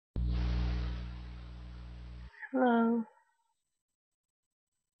Hello,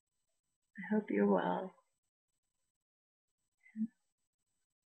 I hope you're well.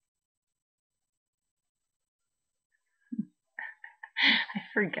 I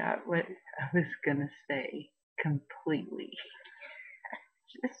forgot what I was gonna say completely.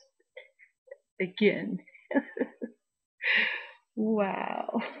 Just again.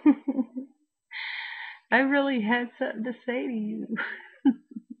 Wow. I really had something to say to you.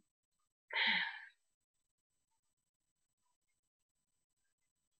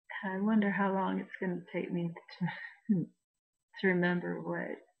 I wonder how long it's gonna take me to remember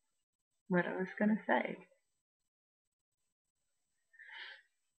what I was gonna say.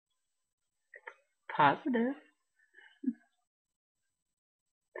 Positive.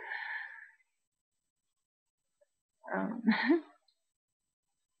 Um,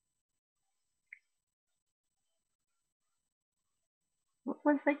 what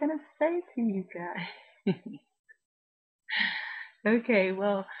was I gonna say to you guys? Okay,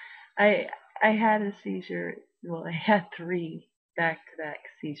 well, I I had a seizure. Well, I had three back-to-back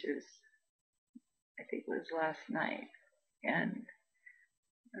seizures. I think it was last night, and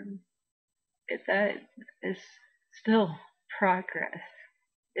um, that is still progress.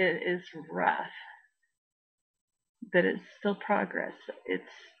 It is rough, but it's still progress. It's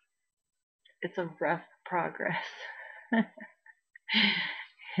a rough progress,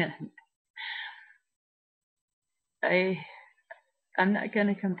 and I I'm not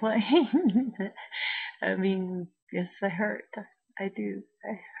gonna complain. I mean, yes, I hurt. I do.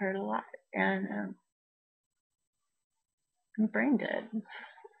 I hurt a lot, and I'm brain dead,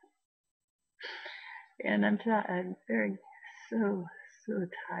 and I'm very so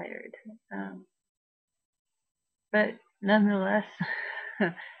tired. Um, but nonetheless,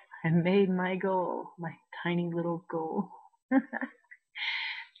 I made my goal, my tiny little goal,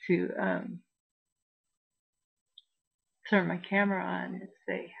 to turn my camera on and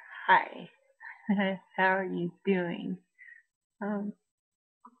say hi. How are you doing? Um,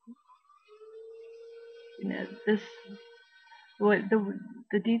 this what the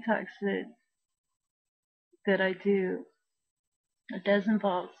detox that I do. It does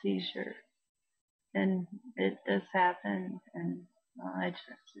involve seizure, and it does happen. And well, I've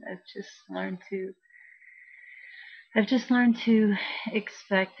just learned to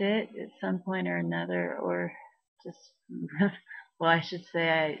expect it at some point or another, or just well, I should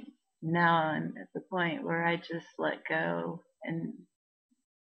say now I'm at the point where I just let go and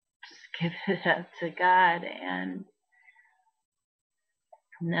just give it up to God and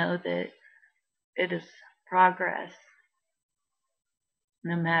know that it is progress,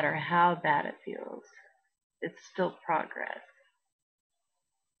 no matter how bad it feels. It's still progress.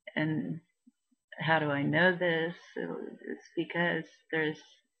 And how do I know this? It's because there's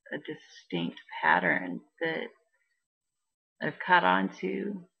a distinct pattern that I've caught on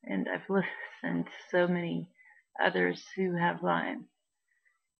to, and I've listened to so many others who have Lyme,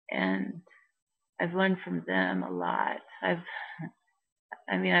 and I've learned from them a lot. I've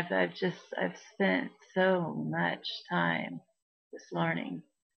spent so much time just learning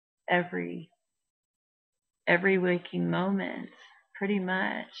every waking moment, pretty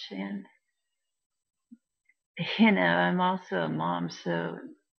much, and I'm also a mom, so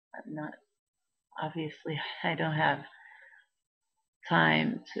I'm not obviously I don't have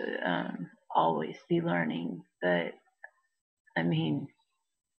time to always be learning, but I mean,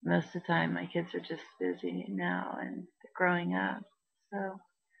 most of the time my kids are just busy now and they're growing up. So,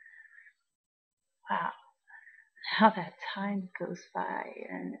 wow, how that time goes by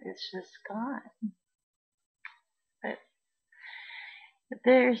and it's just gone. But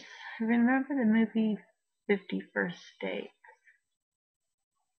there's, remember the movie 51st Date?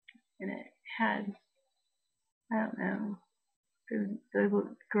 And it had, I don't know,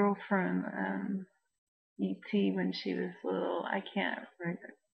 the girl from E.T. when she was little. I can't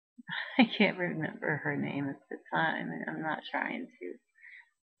remember her name at the time, and I'm not trying to.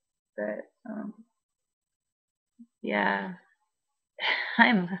 But yeah,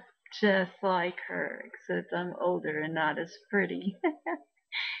 I'm just like her, except I'm older and not as pretty,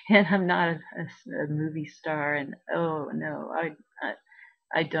 and I'm not a movie star. And oh no,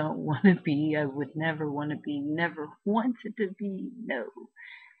 I don't want to be. I would never want to be. Never wanted to be. No,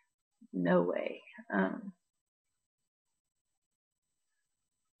 no way. Um,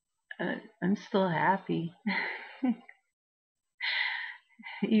 I'm still happy,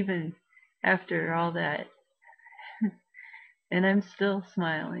 even after all that, and I'm still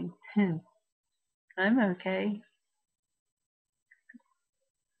smiling. I'm okay.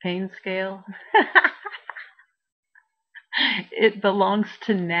 Pain scale. It belongs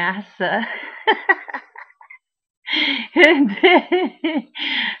to NASA. And then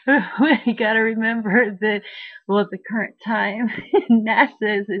we got to remember that, well, at the current time,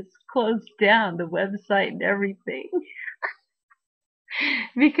 NASA is closed down the website and everything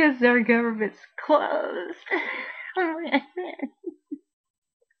because our government's closed.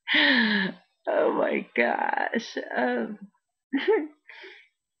 Oh my gosh.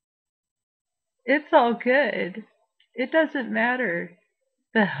 It's all good. It doesn't matter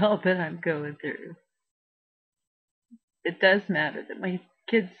the hell that I'm going through. It does matter that my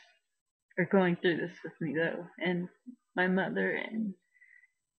kids are going through this with me, though, and my mother, and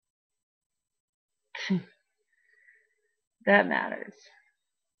that matters.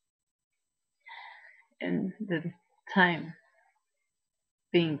 And the time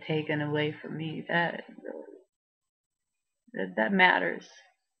being taken away from me, that matters.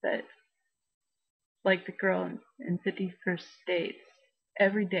 That, like the girl in 51st States,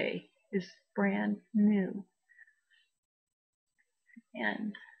 every day is brand new,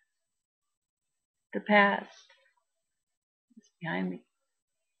 and the past is behind me.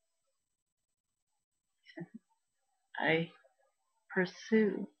 I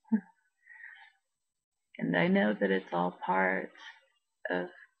pursue, and I know that of it's all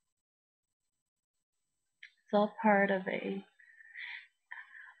part of a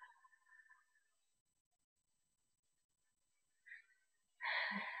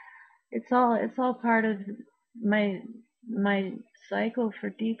it's all part of my my cycle for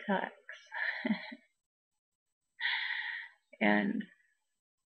detox. And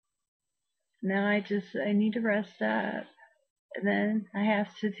now I need to rest up, and then I have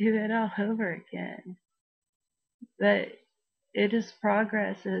to do it all over again. But it is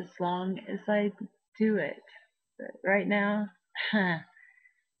progress as long as I do it. But right now,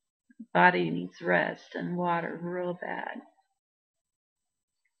 body needs rest and water real bad,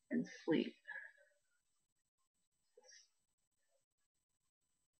 and sleep.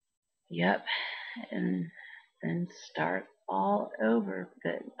 Yep. And then start all over.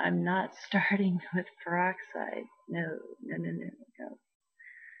 But I'm not starting with peroxide. No, no, no, no, no.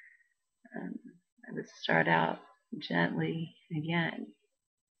 Um, I would start out gently again.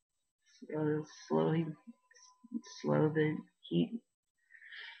 Slowly, slow the heat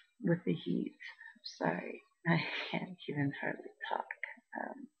with the heat. Sorry, I can't even hardly talk.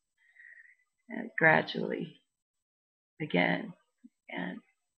 Um, and gradually again. And,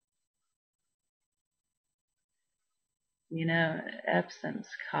 Epsom's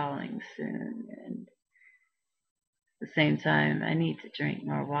calling soon. And at the same time, I need to drink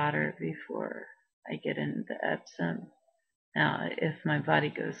more water before I get into the Epsom. Now, if my body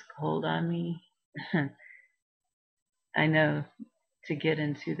goes cold on me, I know to get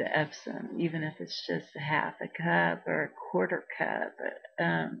into the Epsom, even if it's just a half a cup or a quarter cup.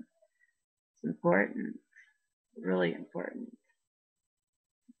 It's important, really important,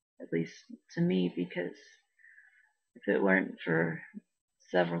 at least to me, because if it weren't for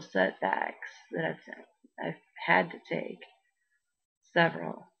several setbacks that I've had to take,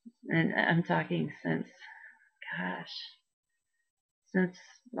 several, and I'm talking gosh, since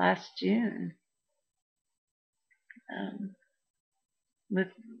last June, um, with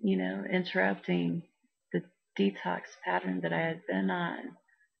interrupting the detox pattern that I had been on.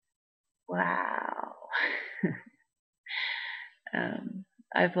 Wow.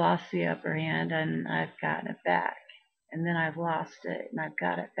 I've lost the upper hand and I've gotten it back, and then I've lost it and I've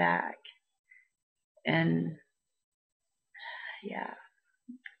got it back, and yeah,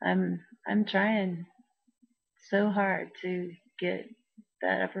 I'm trying so hard to get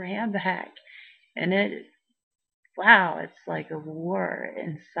that upper hand back, and wow, it's like a war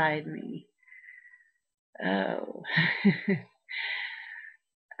inside me. Oh.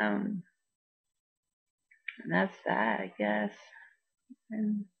 um, and that's that, I guess.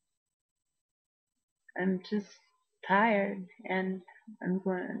 And I'm just tired, and I'm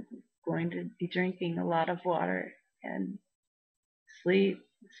going to be drinking a lot of water and sleep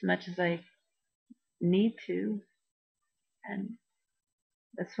as much as I need to, and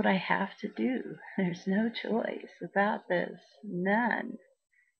that's what I have to do. There's no choice about this, none.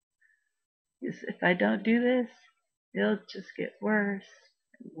 Because if I don't do this, it'll just get worse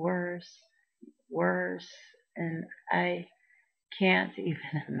and worse, worse, and I can't even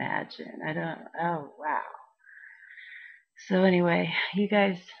imagine. I don't. Oh wow. So anyway, you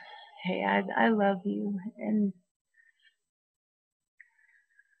guys, hey, I love you, and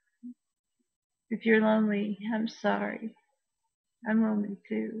if you're lonely, I'm sorry. I'm lonely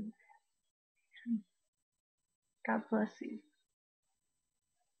too. God bless you.